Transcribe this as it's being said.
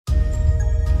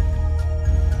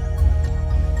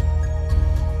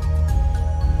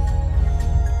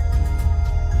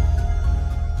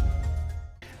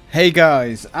Hey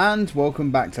guys, and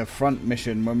welcome back to Front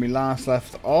Mission. When we last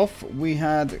left off, we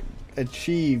had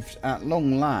achieved at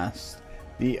long last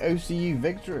the OCU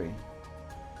victory.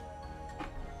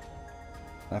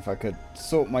 If I could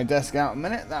sort my desk out a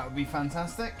minute, that would be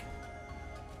fantastic.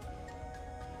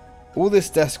 All this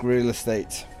desk real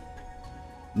estate,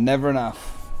 never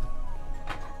enough.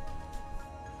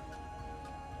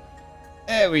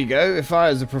 There we go. If I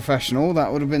was a professional,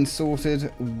 that would have been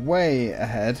sorted way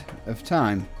ahead of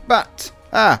time. But,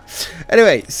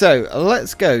 anyway, so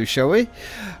let's go, shall we?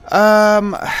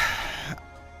 I'm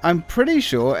pretty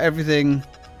sure everything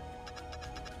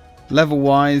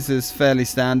level-wise is fairly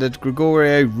standard.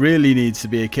 Gregorio really needs to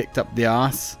be kicked up the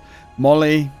arse.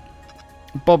 Molly,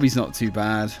 Bobby's not too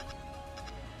bad.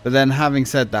 But then, having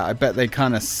said that, I bet they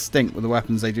kind of stink with the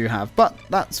weapons they do have. But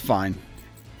that's fine.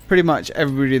 Pretty much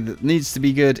everybody that needs to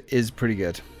be good is pretty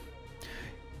good.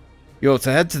 You're to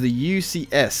head to the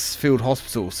UCS Field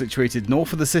Hospital, situated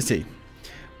north of the city.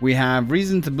 We have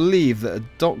reason to believe that a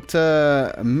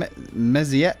Dr.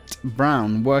 Meziette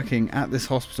Brown working at this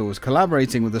hospital is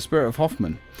collaborating with the Spirit of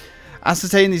Hoffman.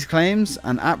 Ascertain these claims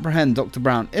and apprehend Dr.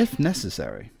 Brown if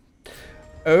necessary.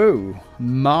 Oh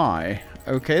my.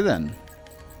 Okay then.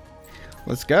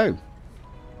 Let's go.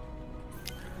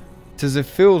 To the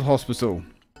field hospital.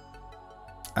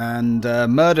 And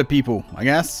murder people, I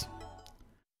guess.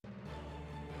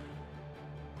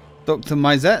 Dr.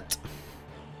 Mizette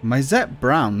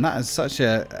Brown. That is such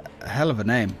a hell of a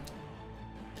name.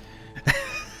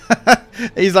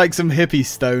 He's like some hippie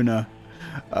stoner.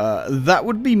 That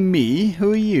would be me.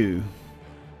 Who are you?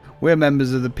 We're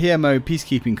members of the PMO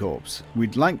Peacekeeping Corps.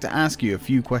 We'd like to ask you a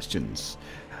few questions.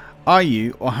 Are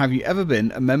you or have you ever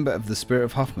been a member of the Spirit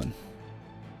of Hoffman?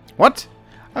 What?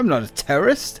 I'm not a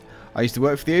terrorist. I used to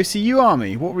work for the OCU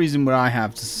army. What reason would I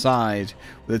have to side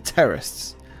with the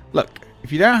terrorists? Look,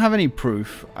 if you don't have any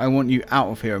proof, I want you out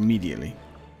of here immediately.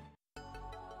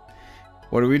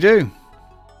 What do we do?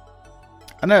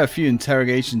 I know a few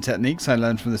interrogation techniques I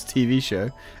learned from this TV show.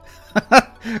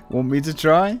 Want me to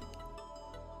try?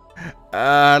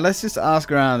 Let's just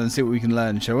ask around and see what we can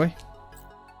learn, shall we?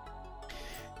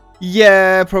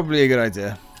 Yeah, probably a good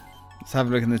idea. Let's have a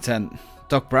look in the tent.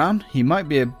 Doc Brown, he might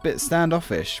be a bit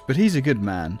standoffish, but he's a good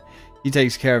man. He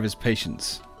takes care of his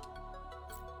patients.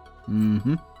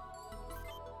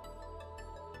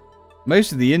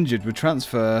 Most of the injured would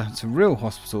transfer to real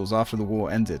hospitals after the war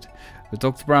ended, but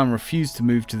Dr. Brown refused to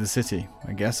move to the city.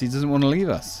 I guess he doesn't want to leave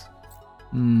us.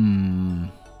 No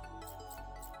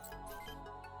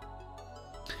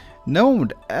one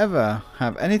would ever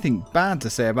have anything bad to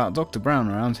say about Dr.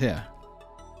 Brown around here.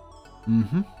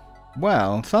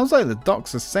 Well, sounds like the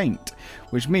doc's a saint,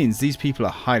 which means these people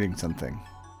are hiding something.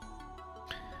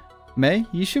 May,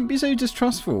 you shouldn't be so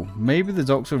distrustful. Maybe the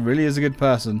doctor really is a good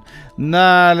person.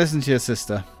 Nah, listen to your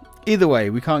sister. Either way,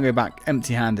 we can't go back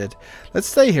empty-handed. Let's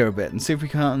stay here a bit and see if we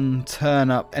can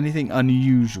turn up anything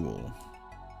unusual.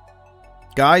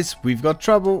 Guys, we've got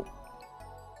trouble.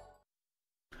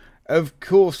 Of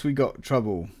course we got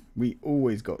trouble. We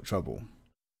always got trouble.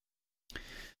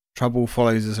 Trouble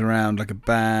follows us around like a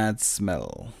bad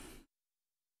smell.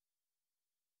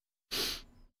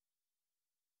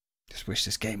 Just wish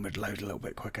this game would load a little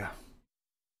bit quicker.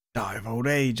 Die of old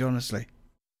age, honestly.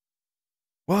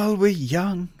 While we're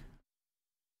young.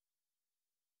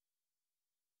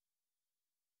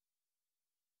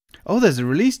 Oh, there's a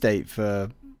release date for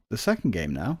the second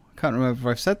game now. I can't remember if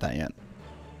I've said that yet.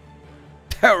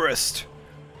 Terrorist!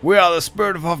 We are the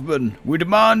Spirit of Hoffman. We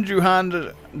demand you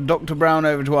hand Dr. Brown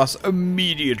over to us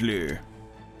immediately.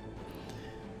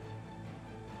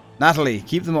 Natalie,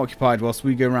 keep them occupied whilst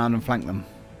we go around and flank them.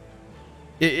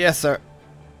 Yes, sir.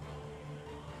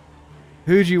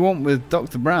 Who do you want with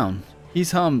Dr. Brown?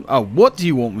 He's harmed... Oh, what do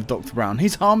you want with Dr. Brown?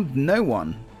 He's harmed no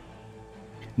one.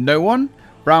 No one?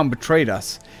 Brown betrayed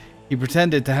us. He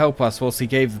pretended to help us whilst he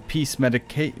gave the Peace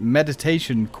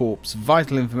Meditation Corps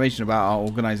vital information about our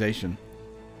organization.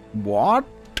 What?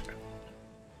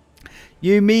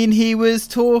 You mean he was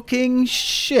talking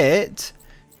shit?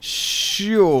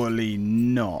 Surely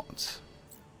not.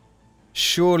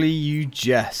 Surely you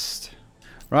jest.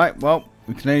 Right, well,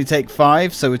 we can only take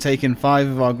 5, so we're taking 5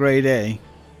 of our grade A.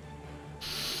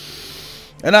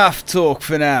 Enough talk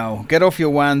for now. Get off your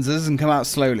wanzers and come out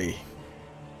slowly.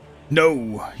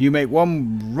 No, you make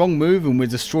one wrong move and we'll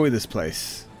destroy this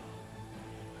place.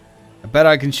 I bet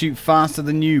I can shoot faster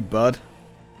than you, bud.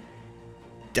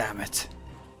 Damn it.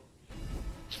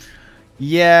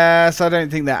 Yes, I don't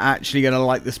think they're actually going to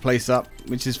light this place up,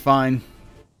 which is fine.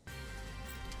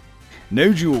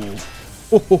 No duel.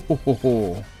 Ho, ho, ho, ho,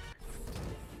 ho.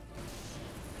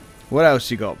 What else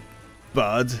you got,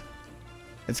 bud?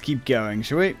 Let's keep going,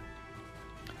 shall we?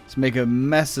 Let's make a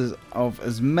mess of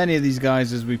as many of these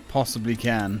guys as we possibly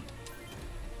can.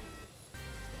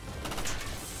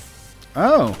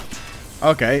 Oh,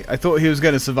 okay. I thought he was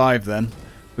going to survive then.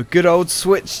 But good old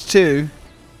Switch 2.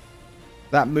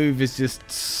 That move is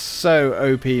just so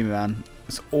OP, man.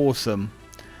 It's awesome.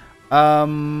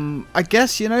 I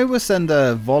guess, you know, we'll send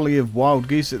a volley of Wild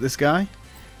Goose at this guy.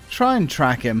 Try and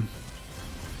track him.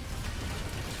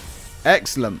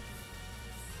 Excellent.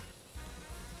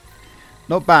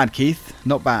 Not bad, Keith.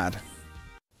 Not bad.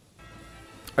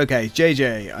 Okay,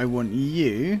 JJ, I want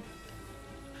you.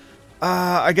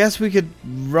 I guess we could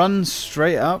run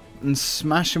straight up and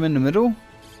smash him in the middle.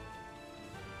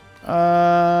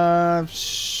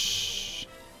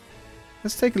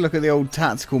 Let's take a look at the old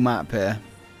tactical map here.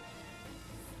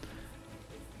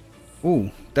 Ooh,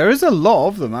 there is a lot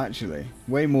of them actually.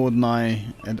 Way more than I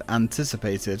had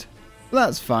anticipated. But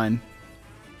that's fine.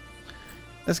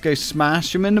 Let's go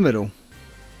smash him in the middle.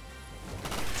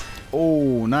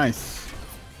 Oh, nice.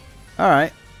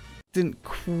 Alright. Didn't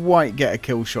quite get a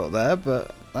kill shot there,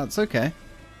 but that's okay.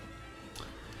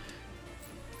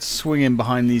 Swing in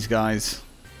behind these guys.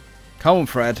 Come on,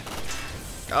 Fred.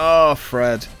 Oh,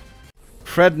 Fred.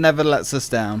 Fred never lets us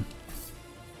down.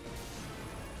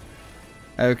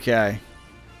 Okay.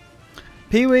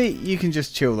 Pee-wee, you can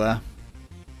just chill there.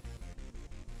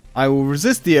 I will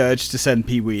resist the urge to send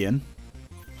Pee-wee in.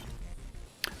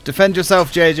 Defend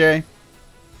yourself, JJ.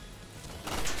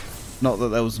 Not that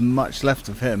there was much left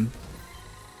of him.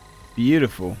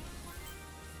 Beautiful.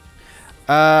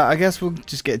 I guess we'll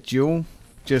just get duel.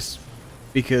 Just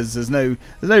because there's no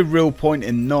real point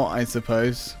in not, I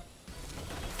suppose.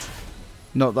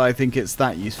 Not that I think it's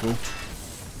that useful.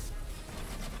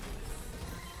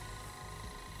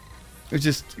 It's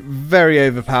just very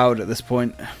overpowered at this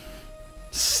point.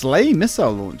 Slay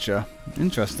missile launcher.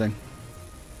 Interesting.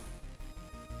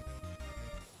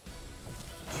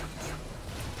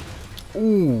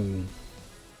 Ooh.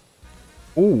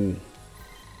 Ooh.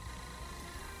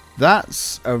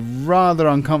 That's a rather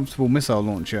uncomfortable missile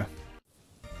launcher.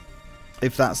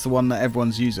 If that's the one that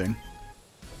everyone's using.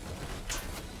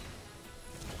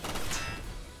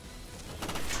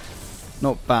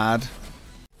 Not bad.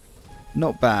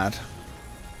 Not bad.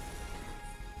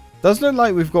 Does look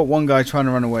like we've got one guy trying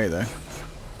to run away though.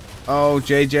 Oh,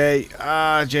 JJ.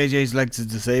 Ah, JJ's legs are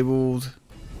disabled.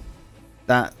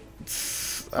 That's...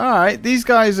 Alright, these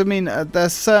guys, I mean, they're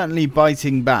certainly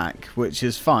biting back, which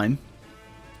is fine.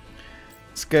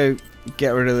 Let's go get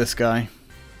rid of this guy.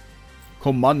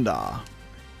 Commander.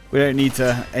 We don't need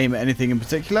to aim at anything in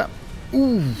particular.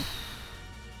 Ooh.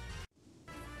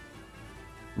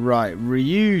 Right,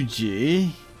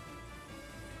 Ryuji.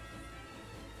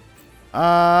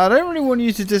 I don't really want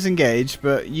you to disengage,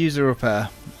 but use a repair.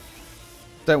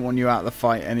 Don't want you out of the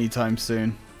fight anytime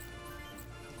soon.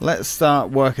 Let's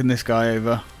start working this guy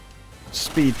over.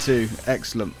 Speed 2,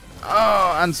 excellent.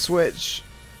 Oh, and switch.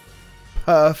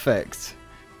 Perfect.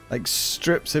 Like,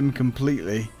 strips him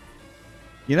completely.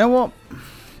 You know what?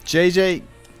 JJ,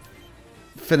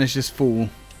 finish this fool.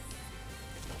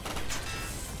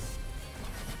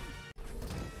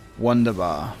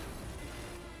 Wonderbar.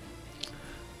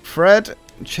 Fred,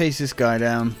 chase this guy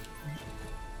down.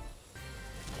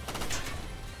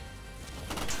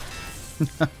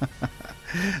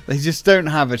 They just don't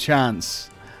have a chance.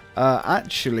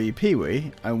 Actually,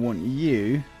 Pee-wee, I want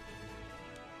you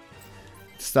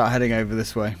to start heading over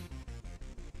this way.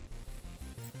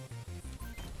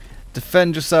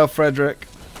 Defend yourself, Frederick.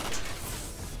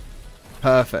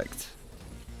 Perfect.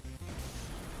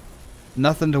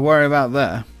 Nothing to worry about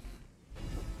there.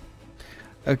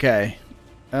 Okay.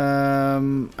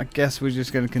 I guess we're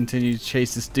just going to continue to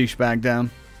chase this douchebag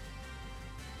down.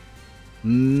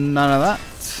 None of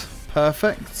that.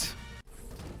 Perfect.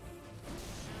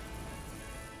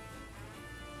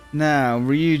 Now,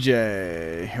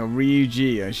 Ryuji,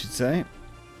 I should say.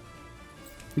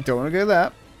 You don't want to go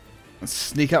there. Let's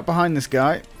sneak up behind this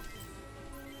guy.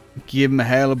 Give him a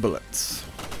hail of bullets.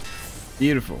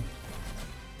 Beautiful.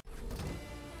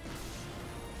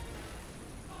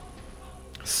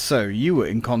 So, you were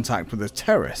in contact with the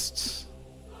terrorists?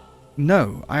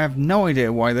 No, I have no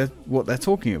idea what they're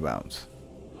talking about.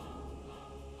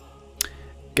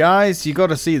 Guys, you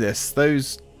gotta see this.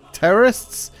 Those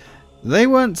terrorists? They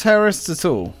weren't terrorists at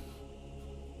all.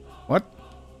 What?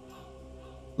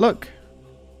 Look.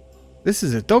 This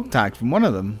is a dog tag from one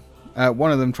of them.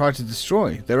 One of them tried to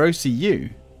destroy. They're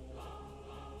OCU.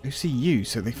 OCU,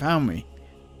 so they found me.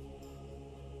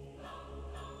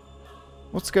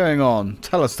 What's going on?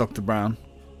 Tell us, Dr. Brown.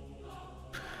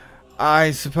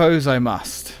 I suppose I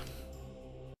must.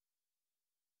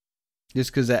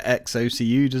 Just because they're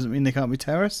ex-OCU doesn't mean they can't be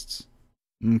terrorists?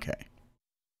 Okay.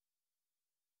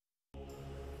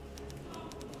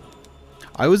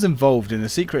 I was involved in a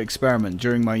secret experiment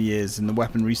during my years in the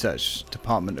weapon research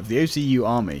department of the OCU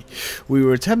Army. We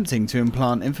were attempting to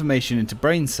implant information into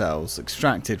brain cells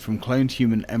extracted from cloned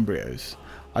human embryos.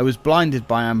 I was blinded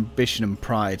by ambition and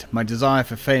pride. My desire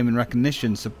for fame and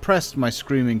recognition suppressed my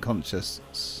screaming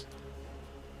conscience.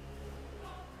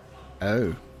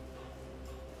 Oh.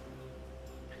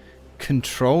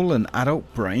 Control an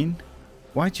adult brain?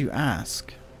 Why'd you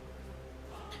ask?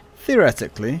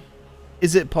 Theoretically,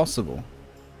 is it possible?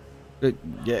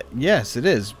 Yes, it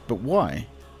is, but why?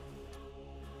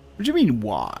 What do you mean,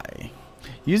 why?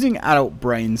 Using adult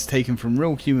brains taken from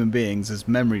real human beings as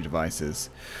memory devices.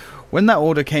 When that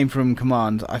order came from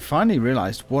command, I finally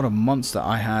realized what a monster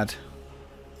I had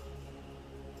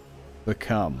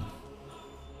become.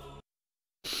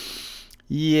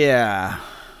 Yeah.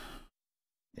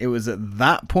 It was at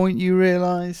that point you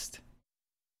realized?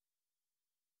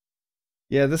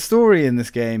 Yeah, the story in this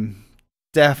game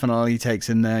definitely takes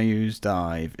a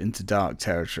nosedive into dark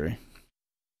territory.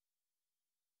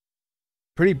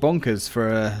 Pretty bonkers for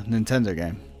a Nintendo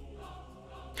game.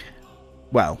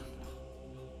 Well,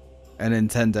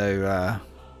 a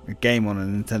game on a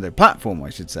Nintendo platform, I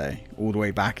should say, all the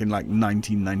way back in like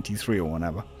 1993 or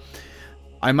whatever.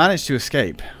 I managed to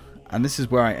escape, and this is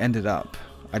where I ended up.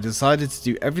 I decided to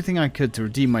do everything I could to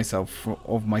redeem myself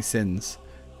of my sins,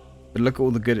 but look at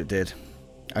all the good it did.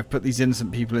 I've put these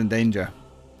innocent people in danger.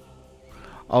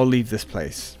 I'll leave this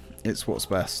place. It's what's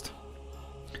best.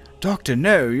 Doctor,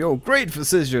 no, you're a great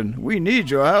physician. We need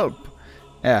your help.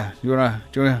 Yeah, do you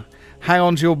wanna hang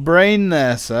on to your brain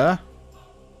there, sir?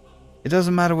 It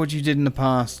doesn't matter what you did in the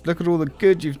past. Look at all the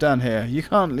good you've done here. You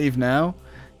can't leave now.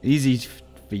 Easy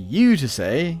for you to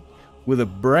say, with a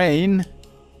brain.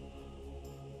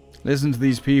 Listen to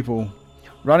these people.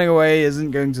 Running away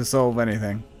isn't going to solve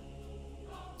anything.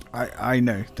 I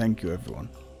know. Thank you, everyone.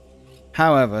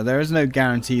 However, there is no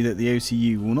guarantee that the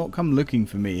OCU will not come looking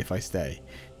for me if I stay.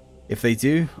 If they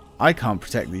do, I can't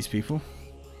protect these people.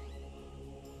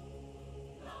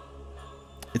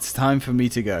 It's time for me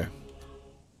to go.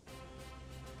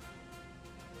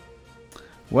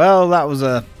 Well, that was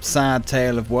a sad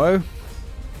tale of woe.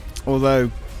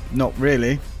 Although, not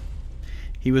really.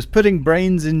 He was putting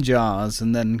brains in jars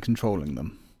and then controlling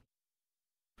them.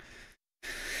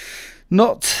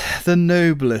 Not the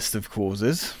noblest of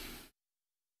causes.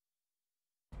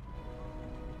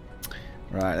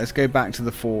 Right, let's go back to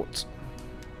the fort.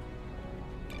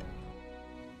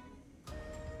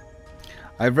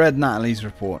 I've read Natalie's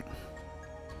report.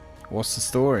 What's the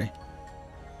story?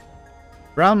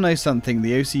 Brown knows something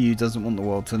the OCU doesn't want the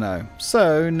world to know,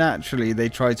 so naturally they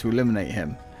try to eliminate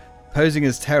him, posing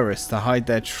as terrorists to hide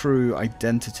their true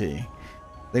identity.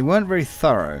 They weren't very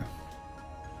thorough.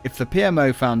 If the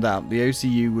PMO found out, the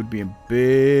OCU would be in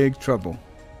big trouble.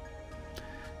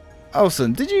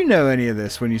 Olsen, did you know any of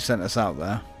this when you sent us out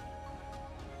there?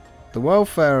 The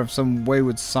welfare of some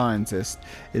wayward scientist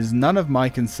is none of my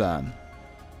concern.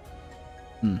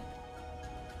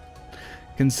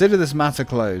 Consider this matter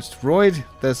closed. Royd,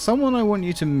 there's someone I want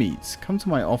you to meet. Come to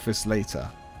my office later.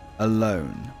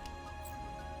 Alone.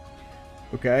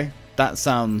 Okay, that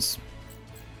sounds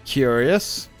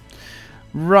curious.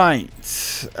 Right.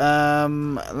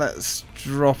 Let's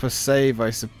drop a save,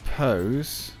 I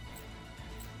suppose.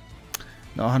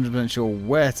 Not 100% sure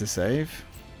where to save.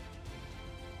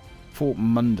 Fort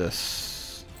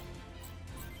Mundus,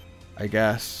 I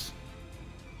guess.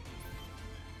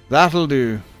 That'll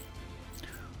do.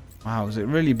 Wow, has it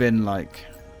really been like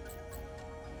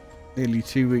nearly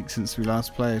 2 weeks since we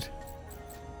last played?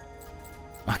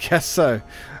 I guess so.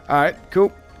 Alright,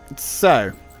 cool.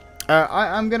 So,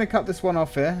 I'm going to cut this one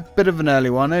off here. Bit of an early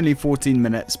one, only 14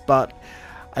 minutes, but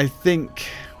I think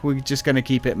we're just going to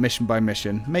keep it mission by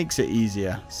mission. Makes it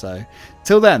easier. So,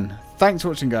 till then, thanks for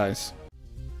watching, guys.